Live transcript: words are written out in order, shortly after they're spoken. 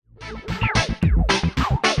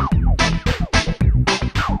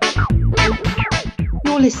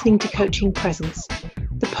listening to Coaching Presence,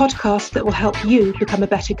 the podcast that will help you become a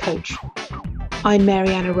better coach. I'm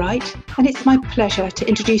Mariana Wright, and it's my pleasure to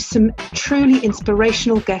introduce some truly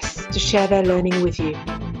inspirational guests to share their learning with you.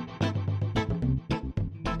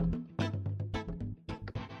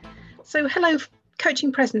 So hello,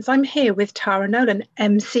 Coaching Presence. I'm here with Tara Nolan,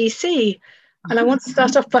 MCC. And I want to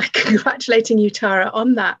start off by congratulating you, Tara,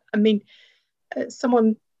 on that. I mean,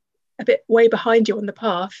 someone a bit way behind you on the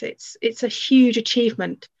path, it's a huge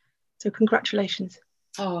achievement. So congratulations.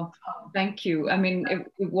 Oh, thank you. I mean,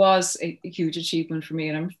 it was a huge achievement for me,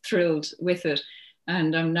 and I'm thrilled with it.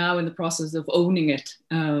 And I'm now in the process of owning it,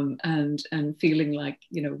 and feeling like,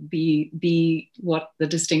 you know, be what the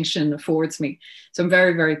distinction affords me. So I'm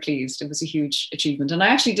very, very pleased. It was a huge achievement, and I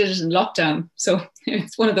actually did it in lockdown. So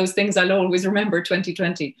it's one of those things I'll always remember.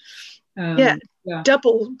 2020. Yeah.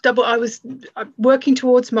 Double. I was working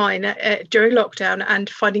towards mine during lockdown and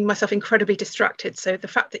finding myself incredibly distracted. So the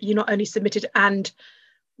fact that you not only submitted and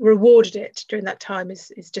rewarded it during that time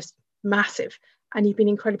is just massive. And you've been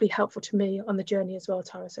incredibly helpful to me on the journey as well,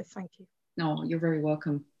 Tara. So thank you. No, you're very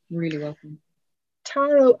welcome. Really welcome.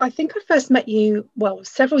 Tara, I think I first met you,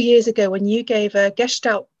 several years ago when you gave a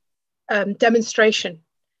Gestalt demonstration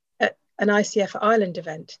at an ICF Ireland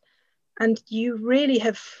event. And you really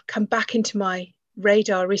have come back into my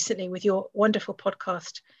radar recently with your wonderful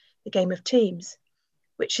podcast, The Game of Teams,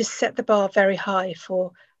 which has set the bar very high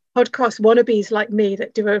for podcast wannabes like me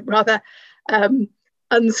that do a rather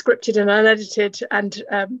unscripted and unedited and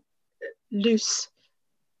loose,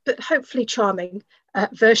 but hopefully charming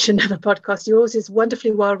version of a podcast. Yours is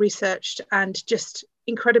wonderfully well researched and just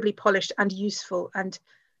incredibly polished and useful. And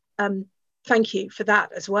thank you for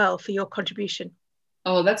that as well, for your contribution.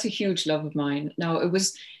 Oh, that's a huge love of mine. Now, it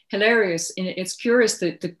was hilarious. It's curious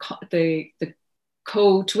that the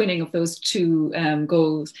co-twinning of those two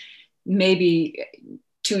goals. Maybe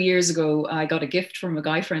 2 years ago, I got a gift from a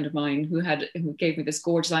guy friend of mine who gave me this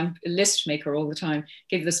gorgeous, I'm a list maker all the time,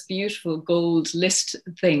 gave this beautiful gold list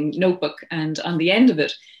thing, notebook. And on the end of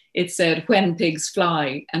it, it said, "When pigs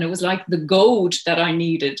fly." And it was like the gold that I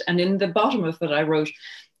needed. And in the bottom of it, I wrote,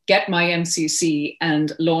 "Get my MCC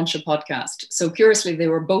and launch a podcast." So curiously, they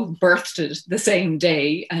were both birthed the same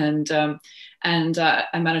day, and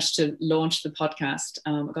I managed to launch the podcast.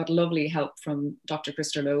 I got lovely help from Dr.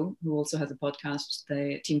 Krista Lowe, who also has a podcast,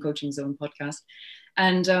 the Team Coaching Zone podcast,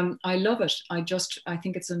 and I love it. I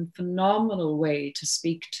think it's a phenomenal way to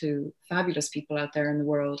speak to fabulous people out there in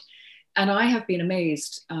the world, and I have been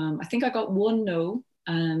amazed. I think I got one no.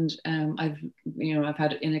 And I've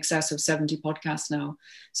had in excess of 70 podcasts now.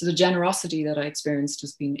 So the generosity that I experienced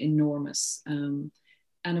has been enormous. And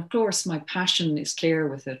of course, my passion is clear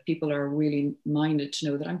with it. People are really minded to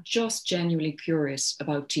know that I'm just genuinely curious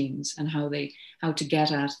about teams and how to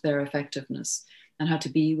get at their effectiveness and how to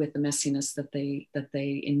be with the messiness that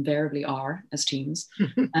they invariably are as teams.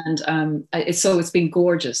 And it's been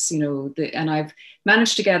gorgeous, you know, and I've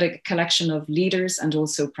managed to get a collection of leaders and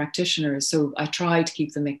also practitioners. So I try to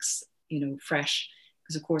keep the mix, you know, fresh,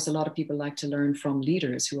 because of course a lot of people like to learn from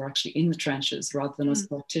leaders who are actually in the trenches rather than us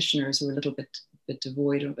practitioners who are a little bit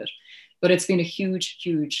devoid of it. But it's been a huge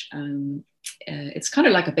it's kind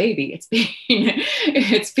of like a baby. It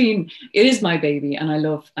is my baby, and I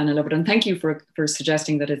love it. And thank you for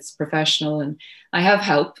suggesting that it's professional. And I have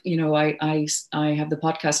help. You know, I have the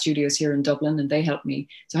podcast studios here in Dublin, and they help me.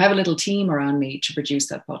 So I have a little team around me to produce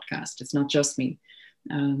that podcast. It's not just me,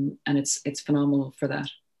 and it's phenomenal for that.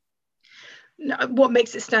 What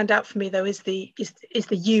makes it stand out for me though is the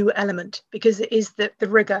you element, because it is the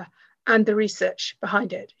rigor and the research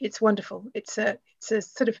behind it. It's wonderful. It's a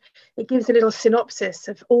sort of, it gives a little synopsis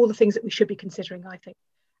of all the things that we should be considering, I think,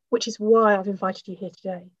 which is why I've invited you here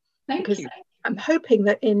today. Thank you. I'm hoping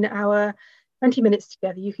that in our 20 minutes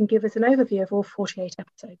together, you can give us an overview of all 48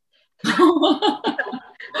 episodes.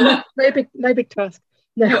 No big task.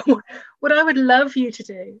 No, what I would love you to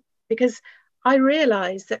do, because I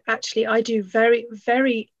realise that actually I do very,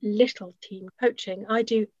 very little team coaching. I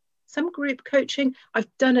do some group coaching. I've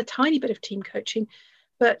done a tiny bit of team coaching,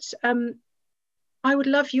 but I would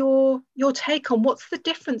love your take on what's the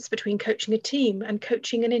difference between coaching a team and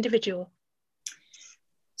coaching an individual.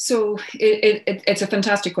 So it's a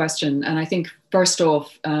fantastic question. And I think first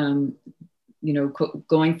off, you know,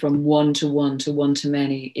 going from one to one to one to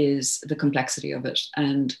many is the complexity of it.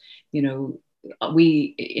 And, you know,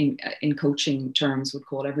 we in coaching terms would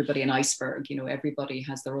call everybody an iceberg. You know, everybody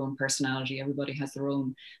has their own personality, everybody has their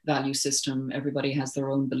own value system, everybody has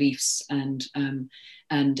their own beliefs and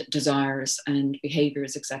desires and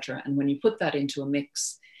behaviors, etc. And when you put that into a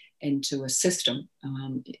mix, into a system,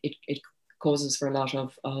 it causes for a lot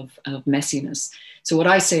of messiness. So what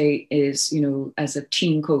I say is, as a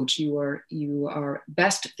team coach, you are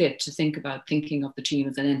best fit to think about thinking of the team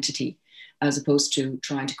as an entity, as opposed to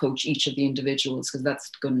trying to coach each of the individuals, because that's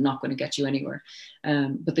not going to get you anywhere.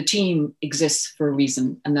 But the team exists for a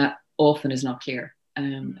reason, and that often is not clear.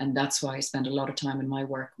 And that's why I spend a lot of time in my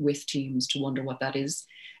work with teams to wonder what that is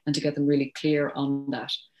and to get them really clear on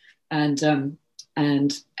that.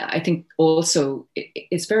 And I think also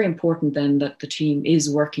it's very important then that the team is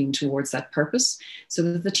working towards that purpose, so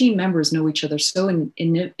that the team members know each other so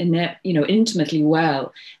intimately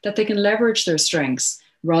well that they can leverage their strengths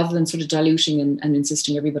rather than sort of diluting and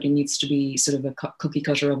insisting everybody needs to be sort of a cookie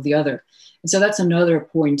cutter of the other. And so that's another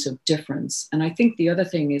point of difference. And I think the other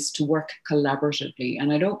thing is to work collaboratively.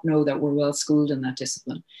 And I don't know that we're well schooled in that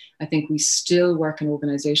discipline. I think we still work in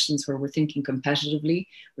organizations where we're thinking competitively,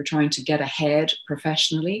 we're trying to get ahead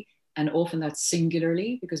professionally, and often that's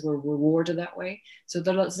singularly because we're rewarded that way. So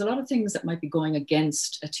there's a lot of things that might be going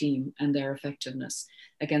against a team and their effectiveness,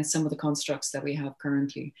 against some of the constructs that we have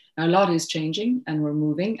currently. Now, a lot is changing and we're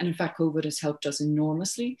moving. And in fact, COVID has helped us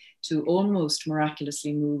enormously to almost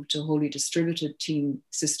miraculously move to a wholly distributed team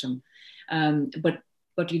system.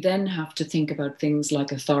 But you then have to think about things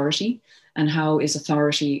like authority and how is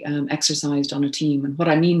authority exercised on a team. And what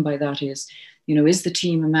I mean by that is the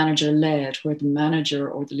team a manager-led, where the manager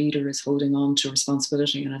or the leader is holding on to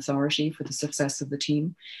responsibility and authority for the success of the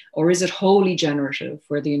team? Or is it wholly generative,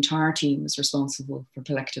 where the entire team is responsible for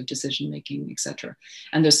collective decision-making, etc.?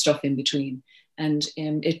 And there's stuff in between. And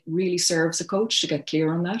it really serves a coach to get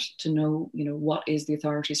clear on that, to know, what is the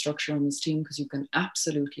authority structure on this team, because you can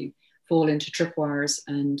absolutely fall into tripwires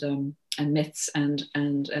and myths and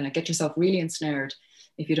get yourself really ensnared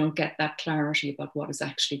if you don't get that clarity about what is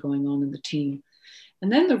actually going on in the team.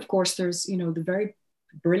 And then, of course, there's, the very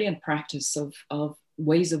brilliant practice of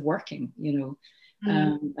ways of working,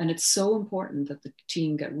 and it's so important that the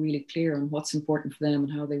team get really clear on what's important for them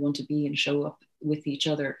and how they want to be and show up with each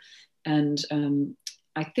other. And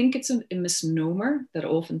I think it's a misnomer that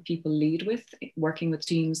often people lead with, working with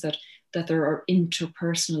teams, that there are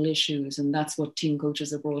interpersonal issues and that's what team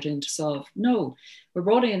coaches are brought in to solve. No, we're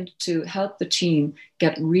brought in to help the team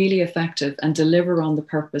get really effective and deliver on the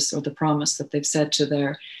purpose or the promise that they've said to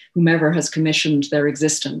their whomever has commissioned their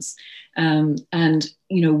existence. And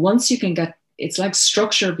once you can get, it's like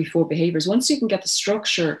structure before behaviors. Once you can get the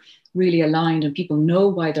structure really aligned and people know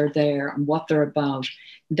why they're there and what they're about,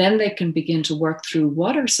 then they can begin to work through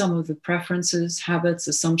what are some of the preferences, habits,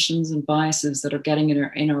 assumptions, and biases that are getting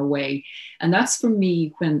in our way. And that's, for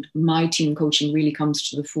me, when my team coaching really comes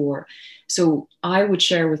to the fore. So I would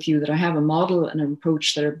share with you that I have a model and an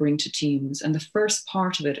approach that I bring to teams. And the first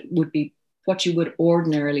part of it would be what you would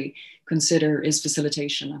ordinarily consider is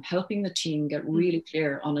facilitation. I'm helping the team get really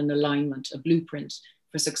clear on an alignment, a blueprint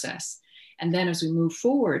for success. And then as we move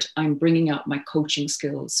forward, I'm bringing out my coaching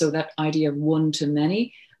skills. So that idea of one to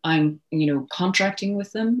many, I'm, contracting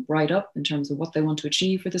with them right up in terms of what they want to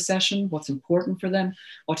achieve for the session, what's important for them,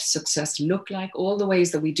 what does success look like, all the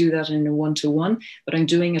ways that we do that in a one-to-one, but I'm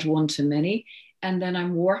doing it one to many. And then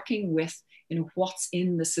I'm working with, what's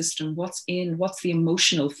in the system, what's the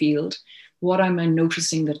emotional field, what am I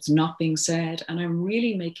noticing that's not being said. And I'm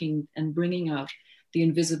really making and bringing out the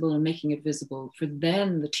invisible and making it visible for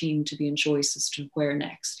then the team to be in choice as to where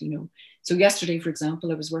next. So yesterday, for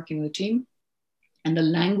example, I was working with a team, and the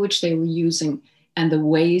language they were using and the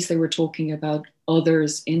ways they were talking about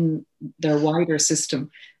others in their wider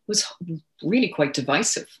system was really quite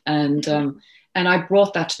divisive. And I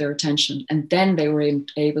brought that to their attention, and then they were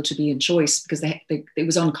able to be in choice because it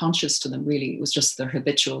was unconscious to them, really. It was just their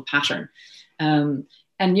habitual pattern. And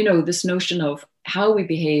this notion of how we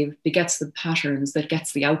behave begets the patterns that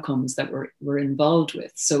gets the outcomes that we're involved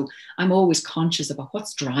with. So I'm always conscious about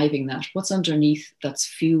what's driving that, what's underneath that's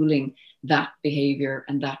fueling that behavior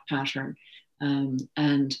and that pattern.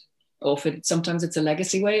 And often, sometimes it's a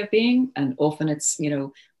legacy way of being, and often it's,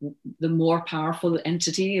 the more powerful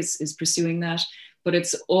entity is pursuing that, but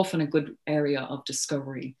it's often a good area of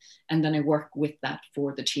discovery. And then I work with that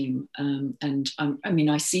for the team.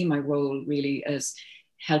 I see my role really as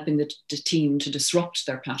helping the team to disrupt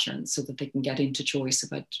their patterns so that they can get into choice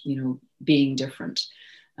about, being different.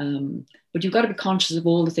 But you've got to be conscious of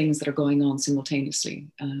all the things that are going on simultaneously.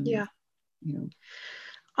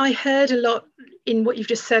 I heard a lot in what you've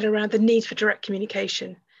just said around the need for direct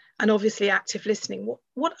communication and obviously active listening.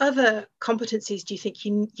 What other competencies do you think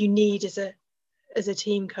you need as a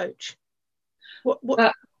team coach? What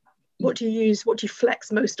do you use? What do you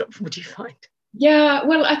flex most of? What do you find? Yeah,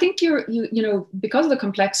 well, I think because of the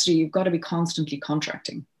complexity, you've got to be constantly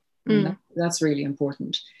contracting. That's really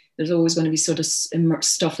important. there's always going to be sort of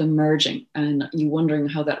stuff emerging, and you wondering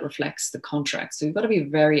how that reflects the contract. So you've got to be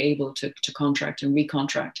very able to contract and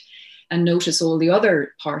recontract, and notice all the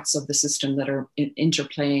other parts of the system that are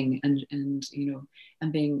interplaying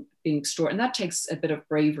and being extraordinary. And that takes a bit of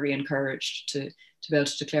bravery and courage to be able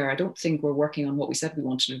to declare, I don't think we're working on what we said we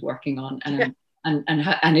wanted to be working on.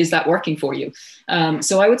 And is that working for you?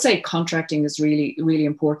 So I would say contracting is really, really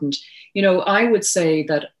important. I would say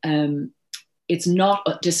that it's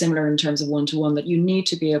not dissimilar in terms of one-to-one, that you need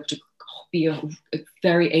to be able to be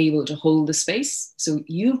very able to hold the space. So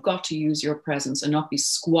you've got to use your presence and not be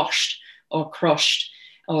squashed or crushed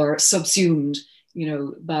or subsumed,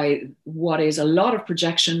 by what is a lot of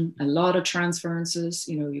projection, a lot of transferences.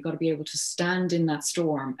 You've got to be able to stand in that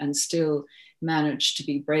storm and still manage to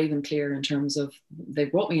be brave and clear in terms of, they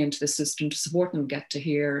brought me into the system to support them get to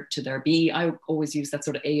here, to their B. I always use that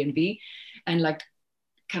sort of A and B. And like,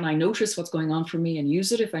 can I notice what's going on for me and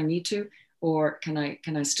use it if I need to? Or can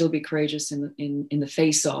I still be courageous in the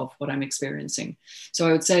face of what I'm experiencing? So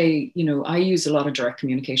I would say, I use a lot of direct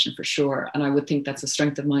communication for sure. And I would think that's a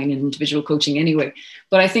strength of mine in individual coaching anyway.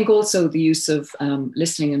 But I think also the use of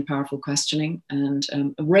listening and powerful questioning and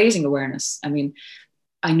raising awareness. I mean,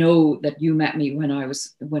 I know that you met me when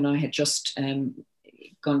I had just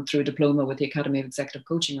gone through a diploma with the Academy of Executive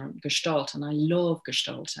Coaching on Gestalt, and I love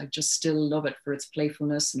Gestalt. I just still love it for its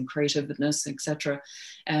playfulness and creativeness, etc.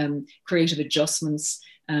 Creative adjustments,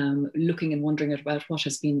 looking and wondering about what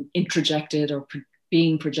has been introjected or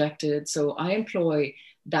being projected. So I employ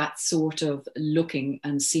that sort of looking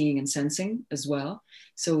and seeing and sensing as well.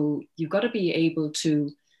 So you've got to be able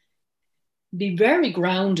to be very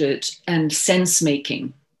grounded and sense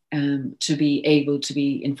making, to be able to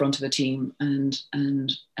be in front of a team and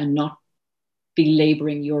not be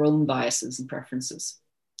laboring your own biases and preferences,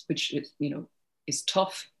 which is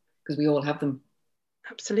tough because we all have them.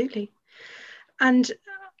 Absolutely. And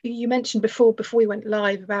you mentioned before we went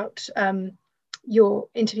live about your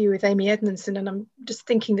interview with Amy Edmondson, and I'm just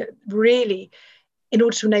thinking that really, in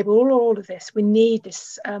order to enable all of this, we need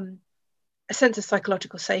this a sense of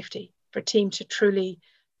psychological safety for a team to truly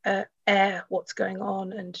air what's going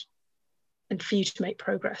on and for you to make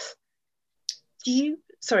progress.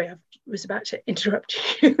 Sorry, I was about to interrupt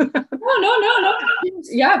you. No.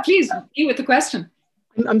 Yeah, please, you with the question.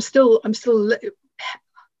 I'm still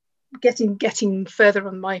getting further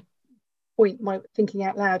on my point, my thinking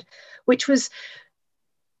out loud, which was,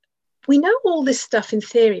 we know all this stuff in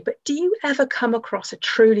theory, but do you ever come across a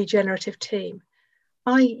truly generative team?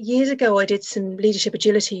 Years ago, I did some leadership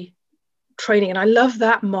agility training, and I love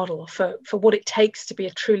that model for what it takes to be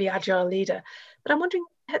a truly agile leader. But I'm wondering,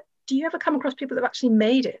 do you ever come across people that have actually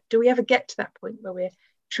made it? Do we ever get to that point where we're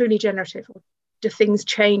truly generative, or do things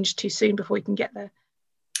change too soon before we can get there?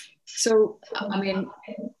 So, I mean,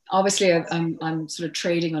 obviously I'm sort of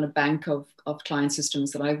trading on a bank of client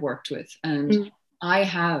systems that I've worked with, and I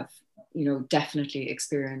have definitely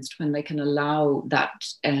experienced when they can allow that,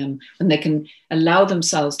 when they can allow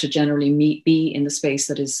themselves to generally be in the space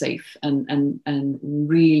that is safe and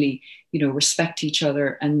really, respect each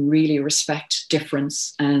other and really respect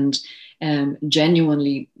difference and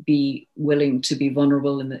genuinely be willing to be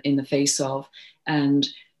vulnerable in the face of. And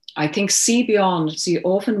I think see beyond. See,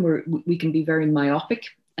 often we can be very myopic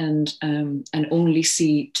and only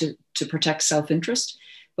see to protect self-interest.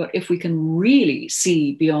 But if we can really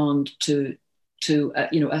see beyond to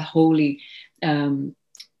a wholly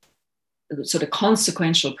sort of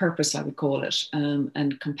consequential purpose, I would call it,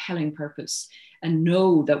 and compelling purpose, and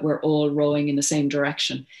know that we're all rowing in the same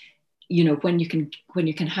direction. When you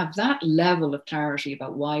can have that level of clarity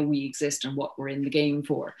about why we exist and what we're in the game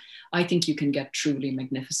for, I think you can get truly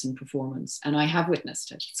magnificent performance. And I have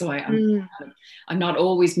witnessed it. So I'm not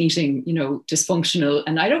always meeting, dysfunctional.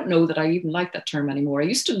 And I don't know that I even like that term anymore. I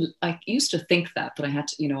used to think that I had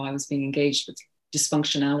to, I was being engaged with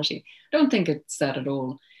dysfunctionality. I don't think it's that at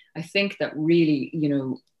all. I think that really,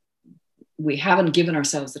 we haven't given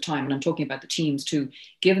ourselves the time, and I'm talking about the teams too,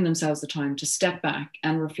 given themselves the time to step back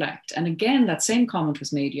and reflect. And again, that same comment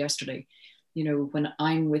was made yesterday. When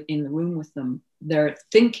I'm in the room with them, their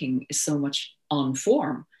thinking is so much on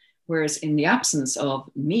form. Whereas in the absence of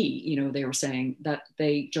me, they were saying that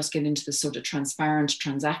they just get into this sort of transparent,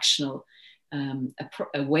 transactional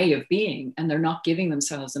a way of being, and they're not giving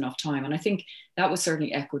themselves enough time. And I think that was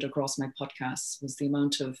certainly echoed across my podcasts, was the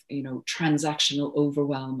amount of transactional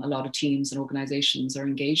overwhelm a lot of teams and organizations are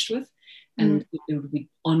engaged with. And it would be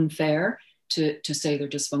unfair to say they're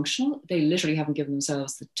dysfunctional. They literally haven't given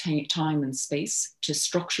themselves the time and space to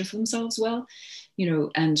structure themselves well.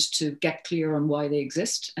 and to get clear on why they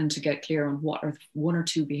exist, and to get clear on what are one or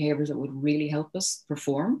two behaviors that would really help us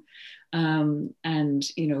perform, and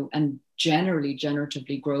generally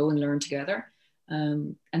generatively grow and learn together.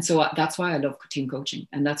 And so that's why I love team coaching.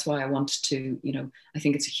 And that's why I want to, I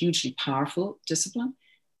think it's a hugely powerful discipline.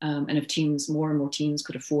 And if more and more teams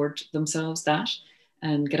could afford themselves that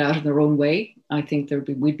and get out of their own way, I think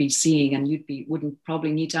we'd be seeing, and wouldn't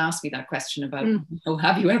probably need to ask me that question about,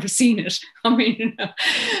 have you ever seen it? I mean,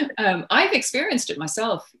 I've experienced it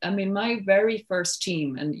myself. I mean, my very first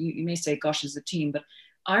team, and you may say, gosh, is a team, but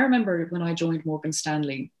I remember when I joined Morgan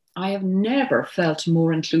Stanley, I have never felt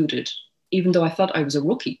more included, even though I thought I was a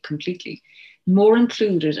rookie completely, more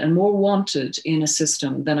included and more wanted in a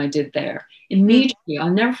system than I did there. Immediately, I'll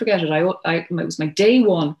never forget it. It was my day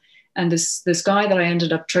one, and this guy that I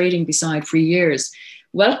ended up trading beside for years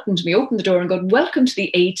welcomed me, opened the door and go, "Welcome to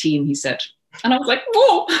the A team," he said. And I was like,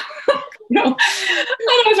 whoa, and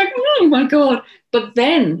I was like, oh my God. But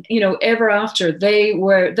then, ever after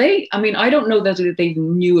I mean, I don't know that they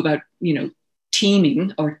knew about,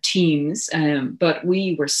 teaming or teams, but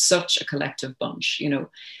we were such a collective bunch,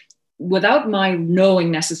 without my knowing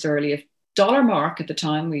necessarily. If dollar mark at the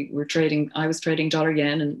time, I was trading dollar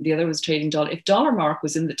yen and the other was trading dollar. If dollar mark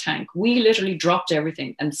was in the tank, we literally dropped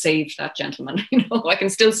everything and saved that gentleman. I can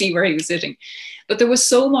still see where he was sitting. But there was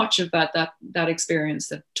so much about that experience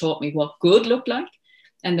that taught me what good looked like,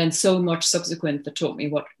 and then so much subsequent that taught me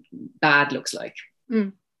what bad looks like,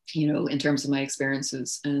 in terms of my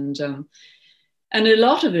experiences. And a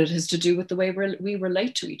lot of it has to do with the way we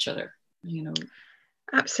relate to each other,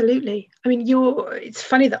 Absolutely. I mean, it's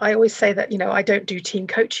funny that I always say that, I don't do team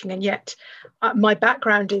coaching, and yet my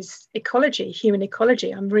background is ecology, human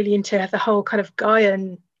ecology. I'm really into the whole kind of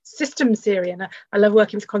Gaian systems theory, and I love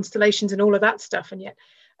working with constellations and all of that stuff. And yet,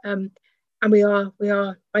 and we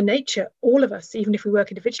are by nature, all of us, even if we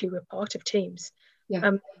work individually, we're part of teams.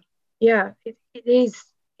 Yeah.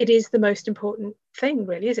 It is the most important thing,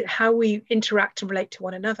 really, is it? How we interact and relate to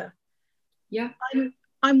one another. Yeah.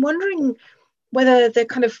 I'm wondering whether the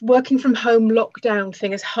kind of working from home lockdown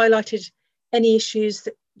thing has highlighted any issues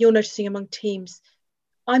that you're noticing among teams.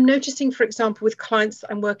 I'm noticing, for example, with clients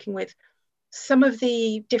that I'm working with, some of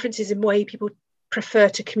the differences in way people prefer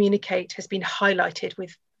to communicate has been highlighted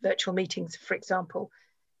with virtual meetings, for example.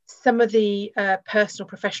 Some of the personal,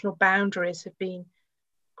 professional boundaries have been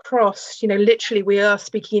crossed. Literally, we are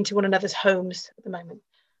speaking into one another's homes at the moment.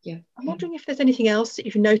 Yeah. I'm wondering if there's anything else that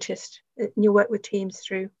you've noticed in your work with teams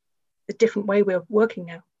through the different way we're working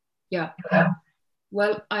now. Yeah.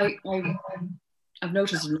 Well, I've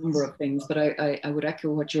noticed a number of things, but I would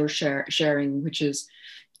echo what you're sharing, which is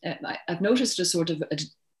I've noticed a sort of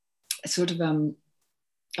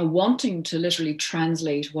a wanting to literally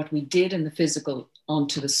translate what we did in the physical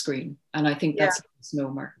onto the screen. And I think that's a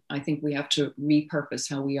misnomer. I think we have to repurpose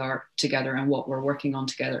how we are together and what we're working on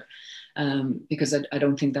together, because I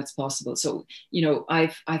don't think that's possible. So,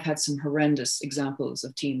 I've had some horrendous examples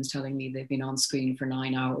of teams telling me they've been on screen for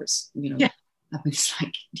 9 hours, It's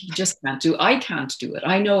like, you just can't do it. I can't do it.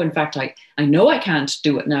 I know, in fact, I know I can't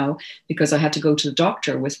do it now because I had to go to the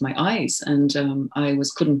doctor with my eyes, and I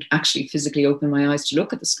couldn't actually physically open my eyes to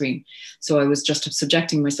look at the screen. So I was just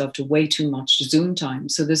subjecting myself to way too much Zoom time.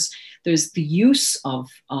 So there's the use of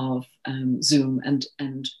Zoom and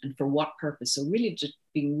for what purpose. So really just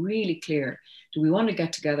being really clear. Do we want to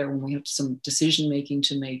get together when we have some decision making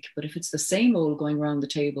to make? But if it's the same old going around the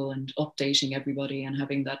table and updating everybody and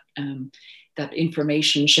having that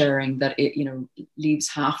information sharing that it leaves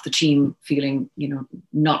half the team feeling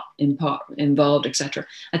not involved, etc.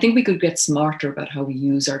 I think we could get smarter about how we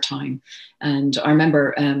use our time. And I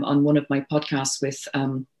remember on one of my podcasts with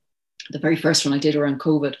the very first one I did around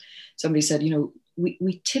COVID, somebody said,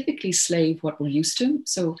 we typically slave what we're used to.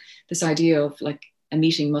 So this idea of like a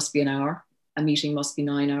meeting must be an hour, a meeting must be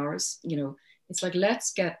 9 hours, it's like,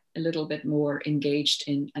 let's get a little bit more engaged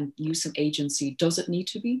in and use some agency. Does it need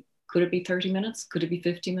to be? Could it be 30 minutes? Could it be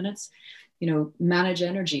 50 minutes? Manage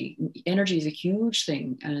energy. Energy is a huge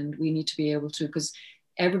thing, and we need to be able to, because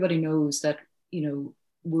everybody knows that,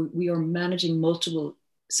 we are managing multiple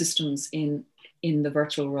systems in the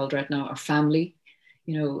virtual world right now. Our family,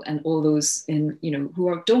 and all those who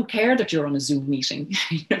don't care that you're on a Zoom meeting,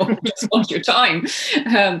 just want your time.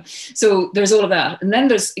 So there's all of that. And then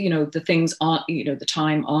there's, the things on, the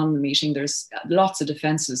time on the meeting, there's lots of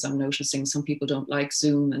defenses. I'm noticing some people don't like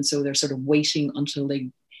Zoom. And so they're sort of waiting until they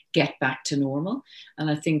get back to normal. And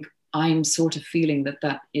I think I'm sort of feeling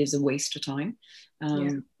that is a waste of time.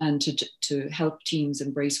 And to help teams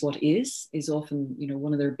embrace what is often,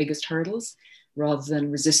 one of their biggest hurdles, rather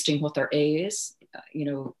than resisting what their A is.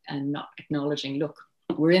 and not acknowledging, look,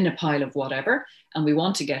 we're in a pile of whatever and we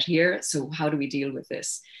want to get here. So how do we deal with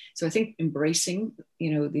this? So I think embracing,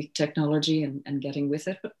 the technology and getting with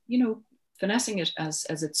it, but, finessing it as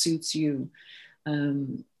it suits you.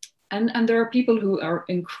 And there are people who are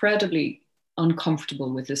incredibly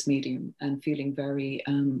uncomfortable with this medium and feeling very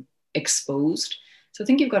exposed. So I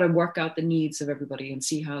think you've got to work out the needs of everybody and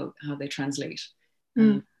see how they translate.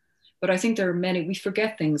 But I think there are many, we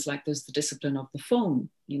forget things like there's the discipline of the phone.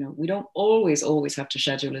 We don't always have to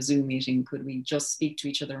schedule a Zoom meeting. Could we just speak to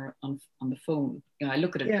each other on the phone? I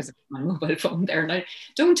look at it because of my mobile phone there, and I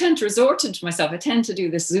don't tend to resort to it myself. I tend to do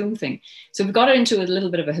this Zoom thing. So we've got it into a little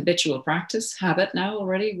bit of a habitual practice habit now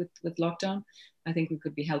already with lockdown. I think we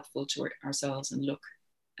could be helpful to ourselves and look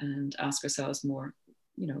and ask ourselves more,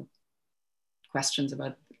 questions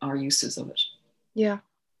about our uses of it. Yeah,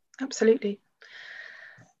 absolutely.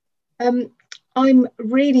 I'm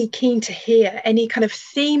really keen to hear any kind of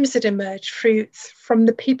themes that emerge from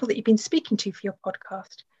the people that you've been speaking to for your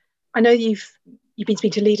podcast. I know you've been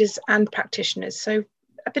speaking to leaders and practitioners, so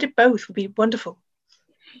a bit of both would be wonderful.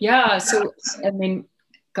 Yeah, so I mean,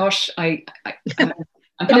 gosh, I'm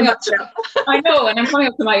coming up to, I know, and I'm coming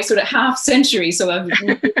up to my sort of half century, so I've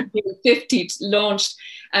 50 launched,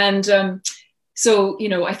 and so,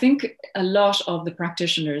 I think a lot of the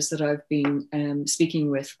practitioners that I've been speaking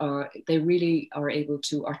with they really are able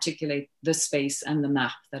to articulate the space and the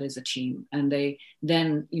map that is a team. And they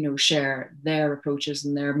then, share their approaches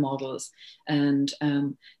and their models. And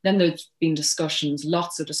then there's been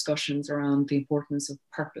lots of discussions around the importance of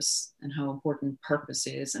purpose and how important purpose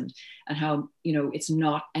is, and how, it's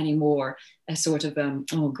not anymore a sort of,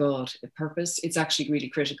 purpose. It's actually really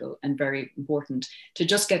critical and very important to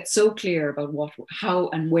just get so clear about how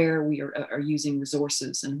and where we are using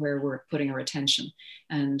resources and where we're putting our attention.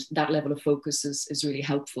 And that level of focus is really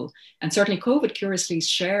helpful. And certainly COVID curiously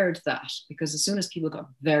shared that, because as soon as people got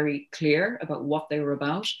very clear about what they were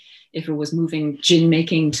about, if it was moving gin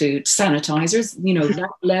making to sanitizers, that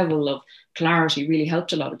level of clarity really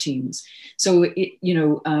helped a lot of teams. So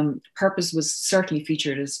purpose was certainly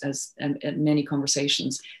featured as many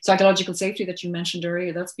conversations. Psychological safety that you mentioned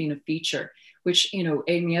earlier, that's been a feature, which,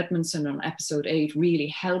 Amy Edmondson on episode 8 really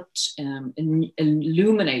helped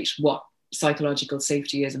illuminate what psychological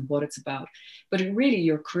safety is and what it's about. But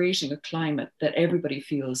you're creating a climate that everybody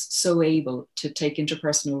feels so able to take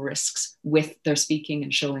interpersonal risks with their speaking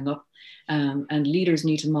and showing up. And leaders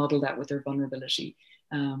need to model that with their vulnerability.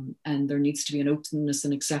 And there needs to be an openness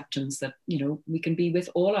and acceptance that, we can be with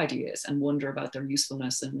all ideas and wonder about their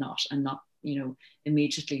usefulness and not,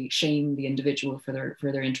 immediately shame the individual for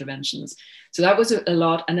their interventions. So that was a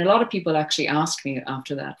lot. And a lot of people actually asked me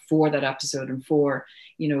after that for that episode and for,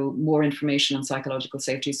 more information on psychological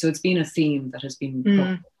safety. So it's been a theme that has been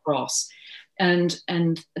brought across. And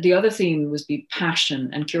the other theme was passion.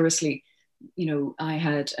 And curiously, I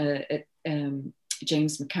had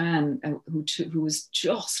James McCann, who was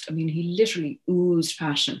he literally oozed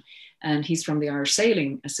passion. And he's from the Irish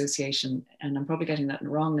Sailing Association. And I'm probably getting that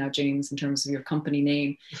wrong now, James, in terms of your company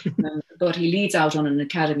name. But he leads out on an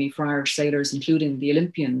academy for Irish sailors, including the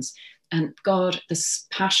Olympians. And God, this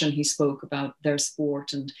passion he spoke about their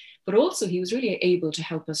sport. But also he was really able to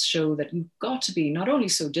help us show that you've got to be not only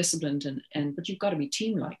so disciplined, but you've got to be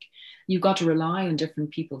team-like. You've got to rely on different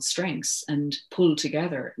people's strengths and pull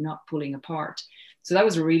together, not pulling apart. So that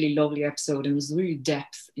was a really lovely episode, and it was really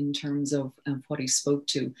depth in terms of what he spoke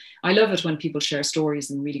to. I love it when people share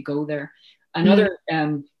stories and really go there. Another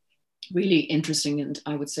really interesting and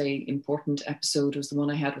I would say important episode was the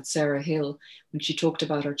one I had with Sarah Hill, when she talked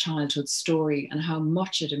about her childhood story and how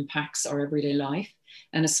much it impacts our everyday life.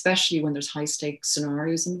 And especially when there's high stakes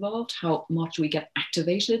scenarios involved, how much we get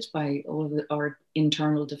activated by all of our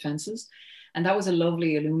internal defenses. And that was a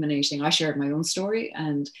lovely illuminating. I shared my own story,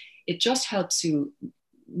 and it just helps you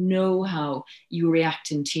know how you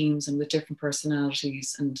react in teams and with different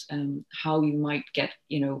personalities, and how you might get,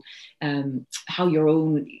 how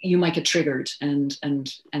you might get triggered and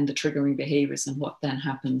the triggering behaviors and what then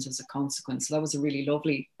happens as a consequence. So that was a really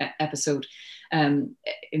lovely episode.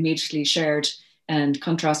 Immediately shared and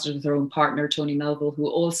contrasted with her own partner, Tony Melville, who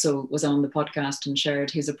also was on the podcast and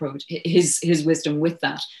shared his approach, his wisdom with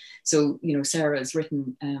that. So, Sarah has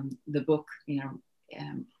written the book,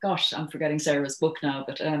 gosh, I'm forgetting Sarah's book now,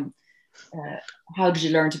 but how did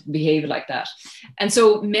you learn to behave like that? And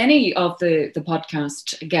so many of the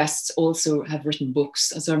podcast guests also have written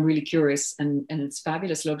books. So I'm really curious, and it's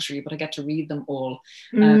fabulous luxury, but I get to read them all.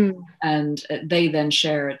 And they then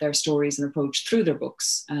share their stories and approach through their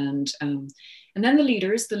books. And And then the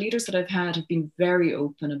leaders that I've had have been very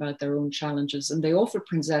open about their own challenges, and they often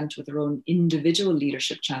present with their own individual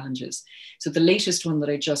leadership challenges. So the latest one that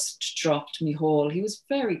I just dropped, Mihal, he was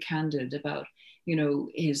very candid about,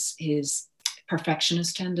 his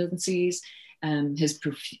perfectionist tendencies, his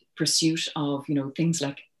pursuit of, things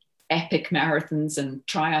like epic marathons and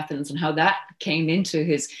triathlons, and how that came into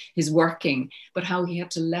his working, but how he had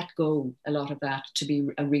to let go a lot of that to be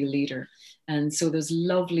a real leader. And so there's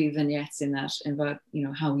lovely vignettes in that about,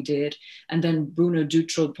 how he did. And then Bruno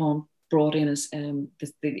Dutrepont brought in as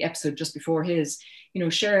the episode just before his,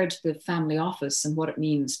 shared the family office and what it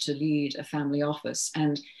means to lead a family office.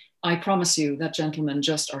 And I promise you, that gentleman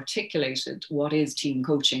just articulated what is team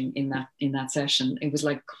coaching in that session. It was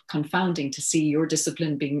like confounding to see your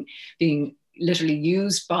discipline being literally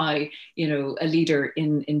used by, a leader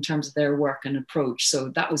in terms of their work and approach. So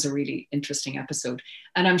that was a really interesting episode.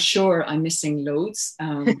 And I'm sure I'm missing loads,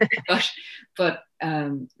 but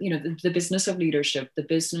the business of leadership, the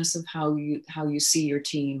business of how you see your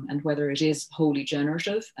team, and whether it is wholly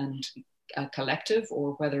generative and collective,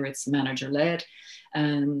 or whether it's manager-led,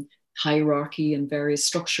 hierarchy and various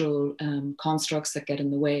structural constructs that get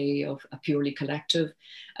in the way of a purely collective,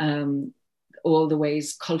 all the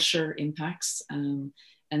ways culture impacts, and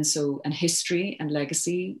history and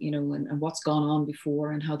legacy, and what's gone on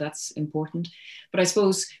before and how that's important. But I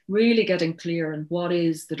suppose really getting clear on what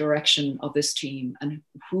is the direction of this team, and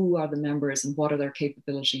who are the members and what are their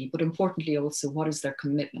capability, but importantly also what is their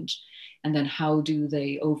commitment, and then how do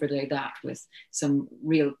they overlay that with some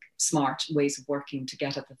real smart ways of working to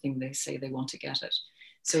get at the thing they say they want to get at.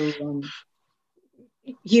 So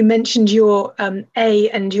you mentioned your A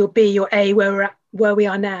and your B, your A where we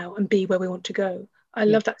are now, and B where we want to go. I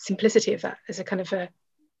love that simplicity of that as a kind of a,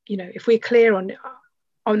 if we're clear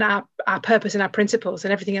on our purpose and our principles,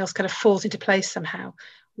 and everything else kind of falls into place somehow,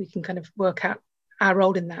 we can kind of work out our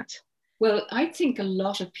role in that. Well, I think a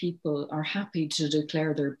lot of people are happy to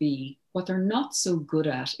declare their B. What they're not so good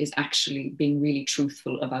at is actually being really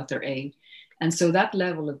truthful about their A. And so that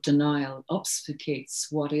level of denial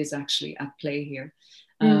obfuscates what is actually at play here.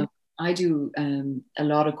 I do a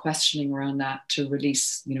lot of questioning around that to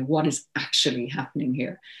release, what is actually happening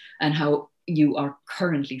here, and how you are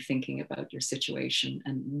currently thinking about your situation,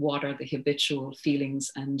 and what are the habitual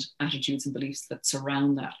feelings and attitudes and beliefs that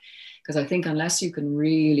surround that. Because I think unless you can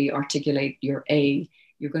really articulate your A,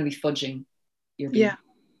 you're going to be fudging your B. Yeah.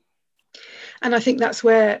 And I think that's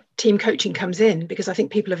where team coaching comes in, because I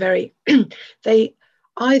think people are very, they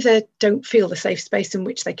either don't feel the safe space in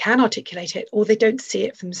which they can articulate it, or they don't see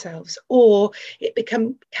it for themselves, or it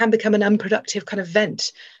can become an unproductive kind of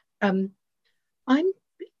vent.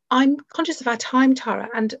 I'm conscious of our time, Tara,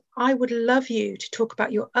 and I would love you to talk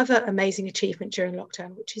about your other amazing achievement during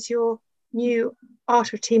lockdown, which is your new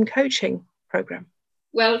Art of Team Coaching program.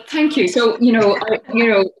 Well, thank you. So,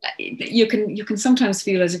 you can sometimes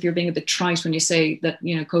feel as if you're being a bit trite when you say that,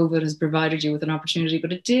 COVID has provided you with an opportunity,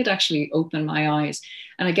 but it did actually open my eyes.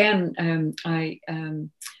 And again,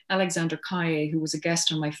 Alexander Kaye, who was a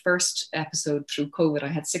guest on my first episode through COVID, I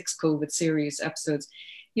had 6 COVID series episodes,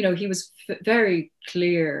 he was very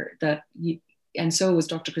clear that, and so was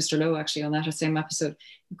Dr. Christopher Lowe actually on that same episode,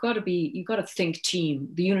 you've got to think team.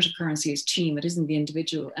 The unit of currency is team. It isn't the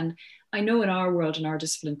individual. And I know in our world, in our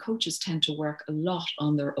discipline, coaches tend to work a lot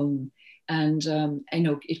on their own. And I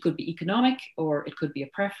know it could be economic, or it could be a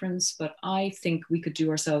preference, but I think we could do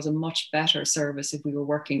ourselves a much better service if we were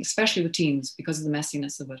working, especially with teams, because of the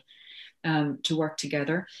messiness of it, to work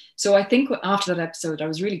together. So I think after that episode, I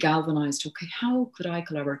was really galvanized. Okay, how could I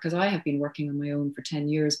collaborate? Because I have been working on my own for 10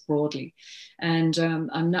 years broadly. And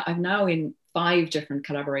I'm now in 5 different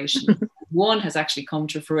collaborations. One has actually come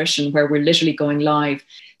to fruition where we're literally going live.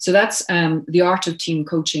 So that's the Art of Team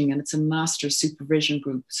Coaching, and it's a master supervision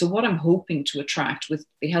group. So what I'm hoping to attract, with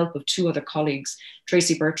the help of 2 other colleagues,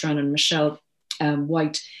 Tracy Bertrand and Michelle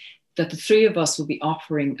White, that the 3 of us will be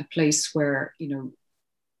offering a place where,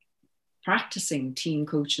 practicing team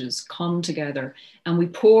coaches come together, and we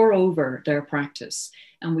pore over their practice,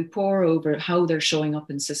 and we pore over how they're showing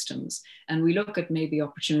up in systems, and we look at maybe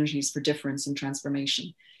opportunities for difference and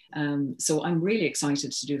transformation. So I'm really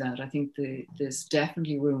excited to do that. I think there's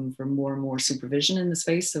definitely room for more and more supervision in the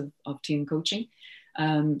space of team coaching.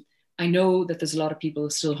 I know that there's a lot of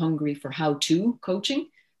people still hungry for how-to coaching,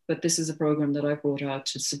 but this is a program that I brought out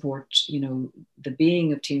to support, the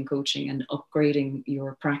being of team coaching and upgrading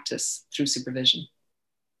your practice through supervision.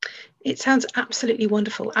 It sounds absolutely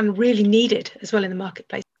wonderful, and really needed as well in the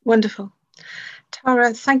marketplace. Wonderful.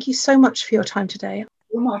 Tara, thank you so much for your time today.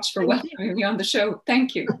 So much for welcoming me on the show.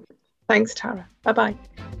 Thank you. Thanks, Tara. Bye-bye.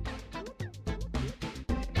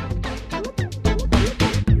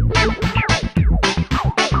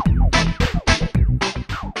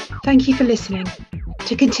 Thank you for listening.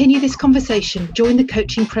 To continue this conversation, join the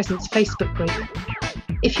Coaching Presence Facebook group.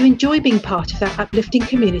 If you enjoy being part of that uplifting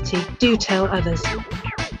community, do tell others.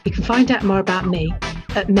 You can find out more about me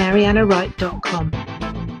at mariannawright.com.